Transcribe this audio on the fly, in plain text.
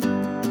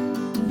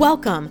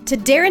Welcome to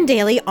Darren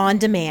Daily On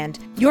Demand,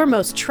 your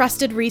most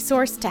trusted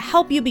resource to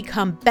help you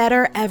become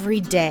better every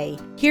day.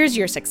 Here's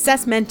your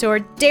success mentor,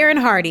 Darren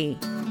Hardy.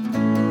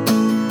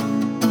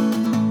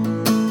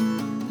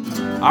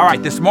 All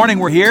right, this morning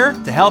we're here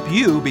to help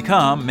you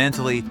become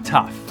mentally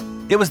tough.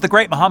 It was the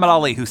great Muhammad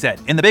Ali who said,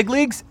 in the big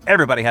leagues,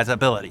 everybody has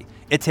ability.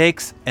 It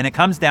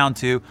comes down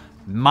to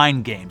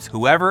mind games.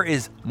 Whoever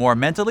is more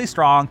mentally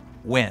strong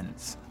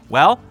wins.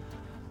 Well,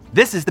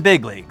 this is the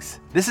big leagues.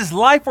 This is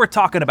life we're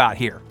talking about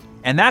here.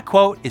 And that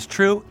quote is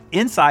true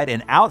inside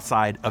and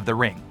outside of the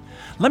ring.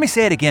 Let me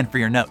say it again for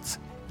your notes.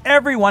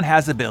 Everyone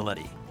has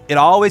ability. It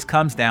always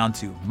comes down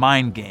to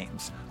mind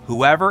games.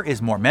 Whoever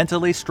is more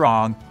mentally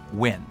strong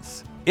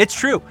wins. It's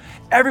true.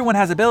 Everyone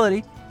has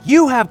ability.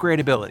 You have great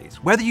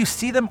abilities. Whether you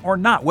see them or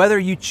not, whether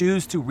you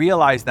choose to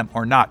realize them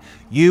or not,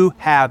 you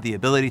have the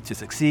ability to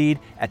succeed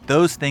at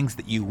those things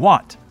that you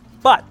want.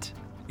 But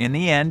in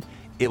the end,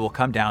 it will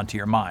come down to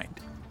your mind.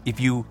 If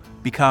you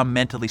become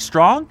mentally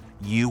strong,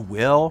 you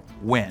will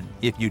win.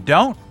 If you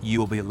don't, you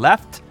will be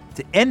left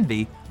to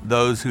envy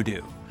those who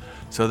do.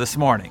 So this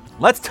morning,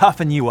 let's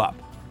toughen you up.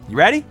 You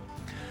ready?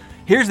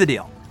 Here's the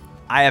deal.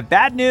 I have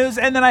bad news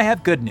and then I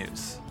have good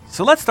news.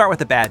 So let's start with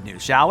the bad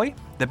news, shall we?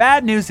 The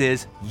bad news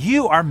is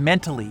you are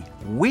mentally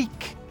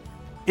weak.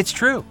 It's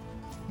true.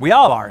 We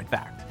all are, in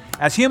fact.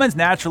 As humans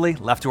naturally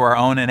left to our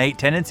own innate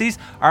tendencies,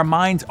 our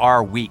minds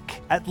are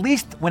weak, at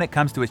least when it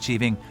comes to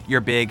achieving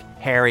your big,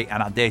 hairy,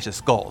 and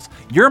audacious goals.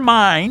 Your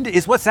mind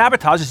is what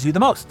sabotages you the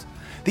most.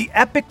 The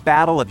epic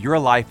battle of your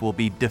life will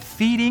be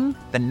defeating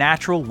the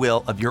natural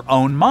will of your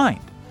own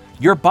mind.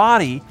 Your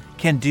body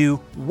can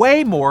do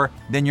way more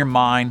than your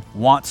mind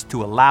wants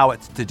to allow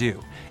it to do,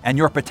 and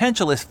your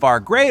potential is far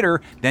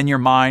greater than your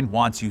mind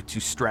wants you to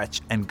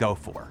stretch and go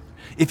for.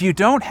 If you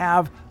don't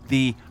have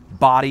the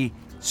body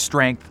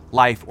strength,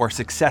 life, or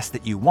success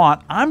that you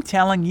want, I'm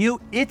telling you,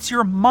 it's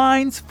your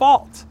mind's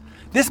fault.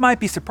 This might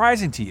be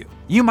surprising to you.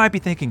 You might be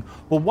thinking,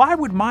 well, why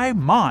would my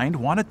mind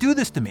want to do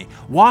this to me?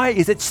 Why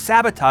is it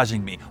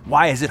sabotaging me?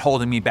 Why is it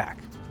holding me back?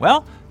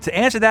 Well, to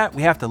answer that,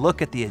 we have to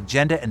look at the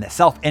agenda and the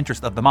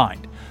self-interest of the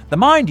mind. The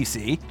mind, you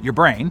see, your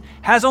brain,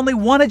 has only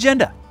one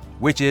agenda,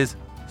 which is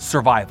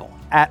survival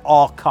at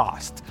all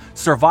costs.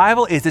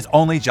 Survival is its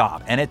only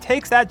job, and it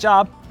takes that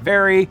job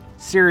very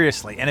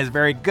seriously and is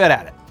very good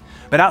at it.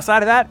 But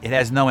outside of that, it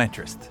has no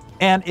interest.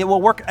 And it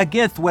will work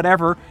against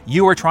whatever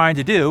you are trying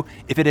to do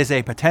if it is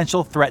a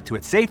potential threat to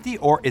its safety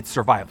or its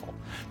survival.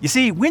 You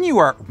see, when you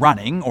are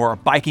running or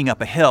biking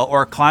up a hill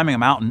or climbing a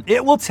mountain,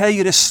 it will tell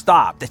you to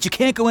stop, that you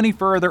can't go any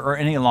further or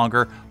any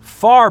longer,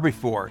 far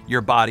before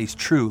your body's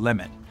true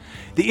limit.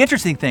 The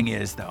interesting thing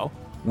is, though,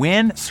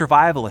 when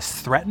survival is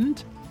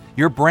threatened,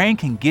 your brain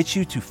can get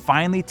you to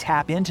finally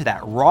tap into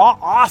that raw,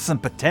 awesome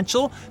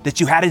potential that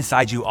you had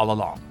inside you all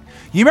along.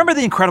 You remember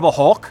the Incredible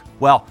Hulk?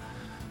 Well,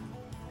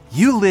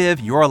 you live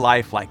your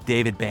life like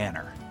David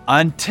Banner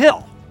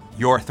until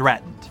you're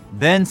threatened.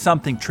 Then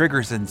something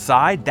triggers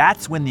inside.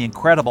 That's when the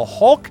Incredible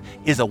Hulk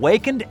is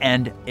awakened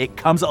and it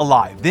comes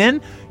alive. Then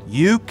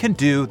you can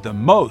do the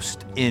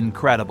most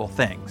incredible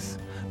things.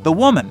 The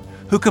woman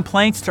who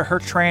complains to her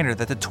trainer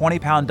that the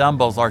 20-pound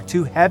dumbbells are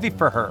too heavy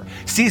for her,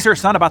 sees her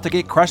son about to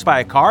get crushed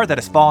by a car that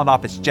has fallen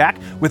off its jack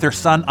with her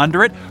son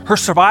under it, her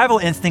survival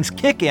instincts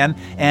kick in,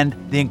 and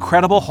the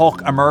Incredible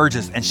Hulk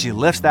emerges, and she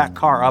lifts that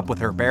car up with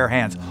her bare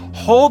hands,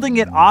 holding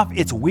it off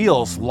its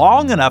wheels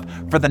long enough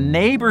for the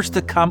neighbors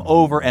to come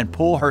over and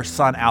pull her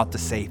son out to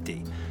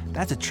safety.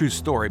 That's a true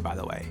story, by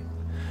the way.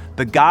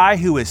 The guy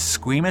who is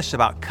squeamish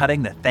about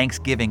cutting the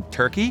Thanksgiving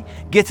turkey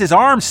gets his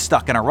arm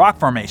stuck in a rock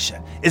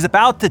formation, is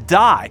about to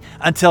die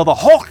until the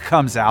Hulk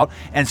comes out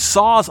and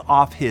saws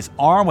off his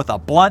arm with a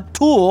blunt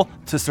tool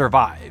to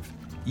survive.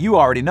 You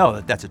already know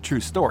that that's a true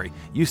story.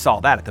 You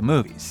saw that at the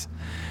movies.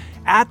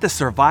 At the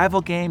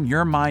survival game,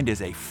 your mind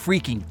is a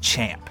freaking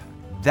champ.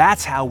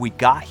 That's how we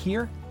got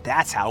here.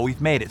 That's how we've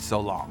made it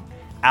so long.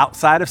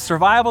 Outside of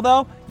survival,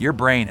 though, your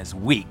brain is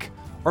weak.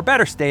 Or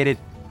better stated,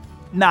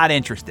 not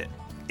interested.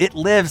 It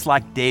lives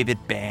like David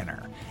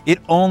Banner. It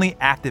only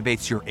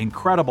activates your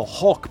Incredible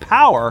Hulk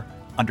power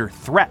under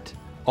threat,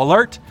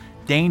 alert,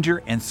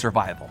 danger, and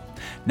survival.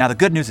 Now, the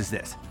good news is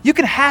this. You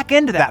can hack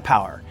into that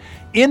power.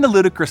 In the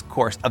ludicrous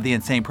course of the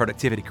Insane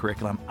Productivity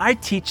Curriculum, I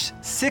teach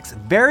 6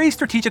 very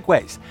strategic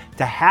ways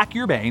to hack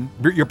your brain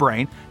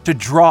to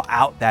draw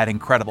out that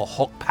Incredible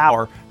Hulk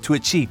power to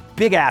achieve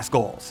big-ass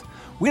goals.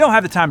 We don't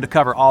have the time to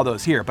cover all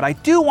those here, but I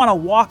do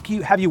want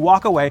to have you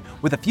walk away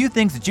with a few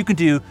things that you can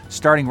do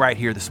starting right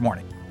here this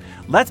morning.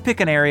 Let's pick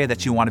an area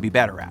that you want to be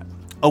better at,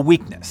 a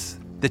weakness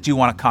that you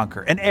want to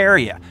conquer, an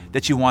area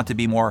that you want to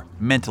be more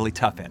mentally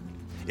tough in.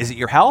 Is it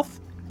your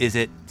health? Is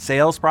it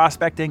sales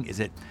prospecting?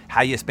 Is it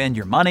how you spend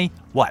your money?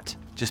 What?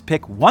 Just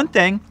pick one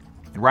thing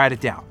and write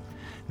it down.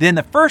 Then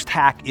the first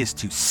hack is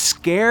to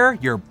scare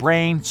your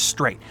brain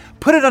straight.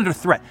 Put it under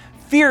threat.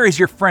 Fear is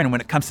your friend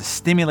when it comes to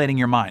stimulating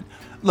your mind.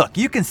 Look,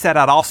 you can set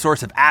out all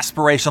sorts of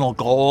aspirational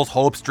goals,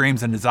 hopes,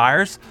 dreams, and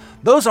desires.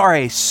 Those are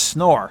a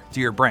snore to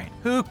your brain.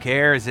 Who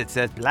cares? It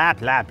says blah,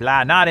 blah,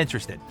 blah, not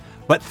interested.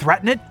 But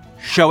threaten it?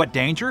 show it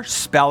danger,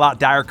 spell out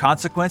dire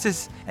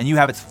consequences, and you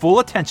have its full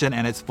attention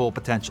and its full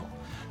potential.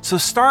 So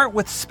start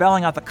with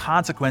spelling out the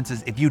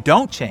consequences if you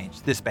don't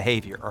change this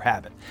behavior or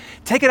habit.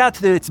 Take it out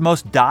to its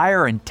most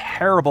dire and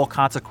terrible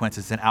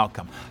consequences and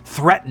outcome.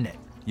 Threaten it.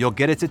 You'll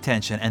get its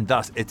attention and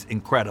thus its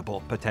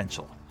incredible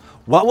potential.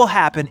 What will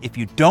happen if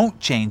you don't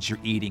change your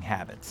eating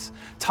habits?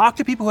 Talk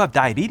to people who have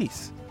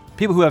diabetes,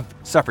 people who have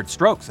suffered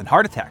strokes and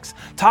heart attacks.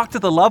 Talk to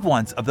the loved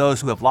ones of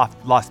those who have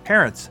lost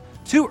parents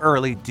too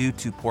early due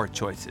to poor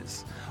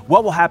choices.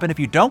 What will happen if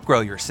you don't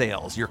grow your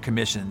sales, your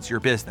commissions, your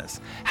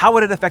business? How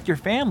would it affect your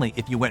family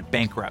if you went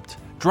bankrupt?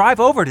 Drive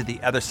over to the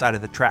other side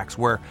of the tracks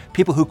where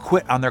people who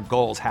quit on their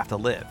goals have to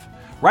live.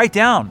 Write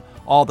down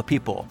all the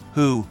people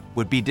who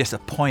would be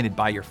disappointed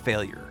by your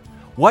failure.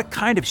 What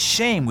kind of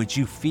shame would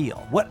you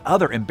feel? What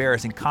other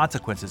embarrassing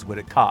consequences would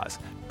it cause?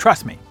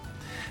 Trust me,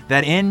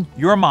 that in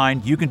your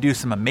mind you can do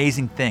some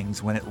amazing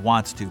things when it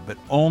wants to, but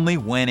only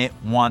when it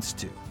wants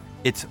to.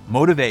 Its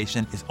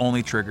motivation is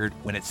only triggered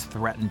when it's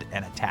threatened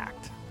and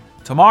attacked.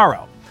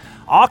 Tomorrow,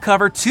 I'll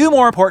cover 2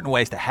 more important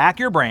ways to hack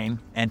your brain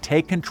and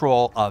take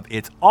control of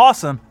its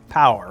awesome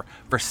power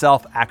for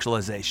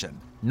self-actualization,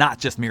 not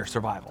just mere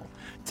survival.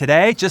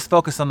 Today, just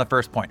focus on the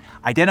first point.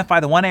 Identify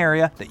the one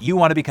area that you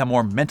want to become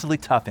more mentally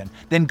tough in,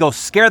 then go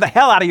scare the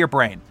hell out of your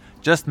brain.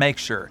 Just make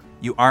sure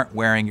you aren't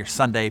wearing your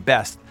Sunday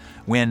best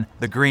when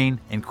the green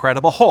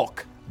Incredible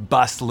Hulk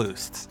busts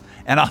loose.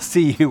 And I'll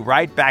see you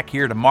right back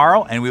here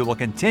tomorrow, and we will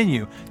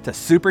continue to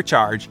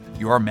supercharge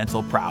your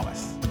mental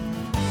prowess.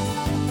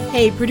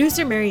 Hey,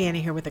 producer Mariana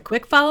here with a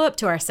quick follow-up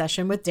to our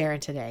session with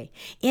Darren today.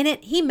 In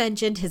it, he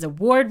mentioned his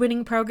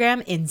award-winning program,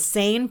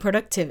 Insane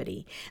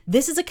Productivity.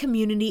 This is a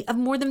community of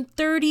more than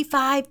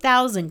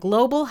 35,000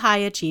 global high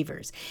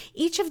achievers.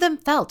 Each of them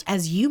felt,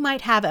 as you might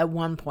have at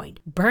one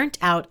point, burnt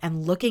out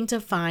and looking to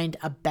find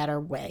a better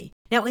way.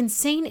 Now,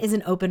 Insane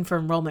isn't open for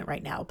enrollment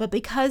right now, but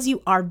because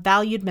you are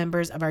valued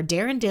members of our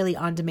Darren Daily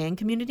On Demand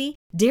community,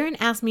 Darren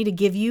asked me to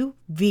give you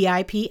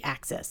VIP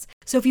access.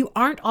 So if you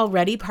aren't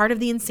already part of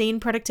the Insane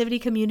Productivity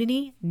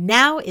community,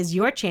 now is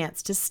your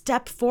chance to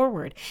step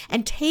forward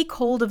and take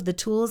hold of the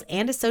tools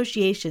and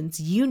associations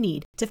you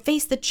need to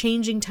face the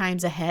changing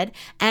times ahead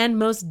and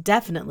most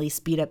definitely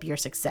speed up your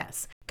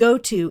success. Go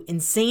to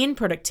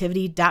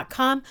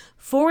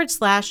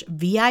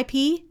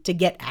insaneproductivity.com/VIP to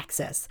get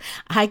access.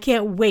 I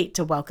can't wait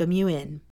to welcome you in.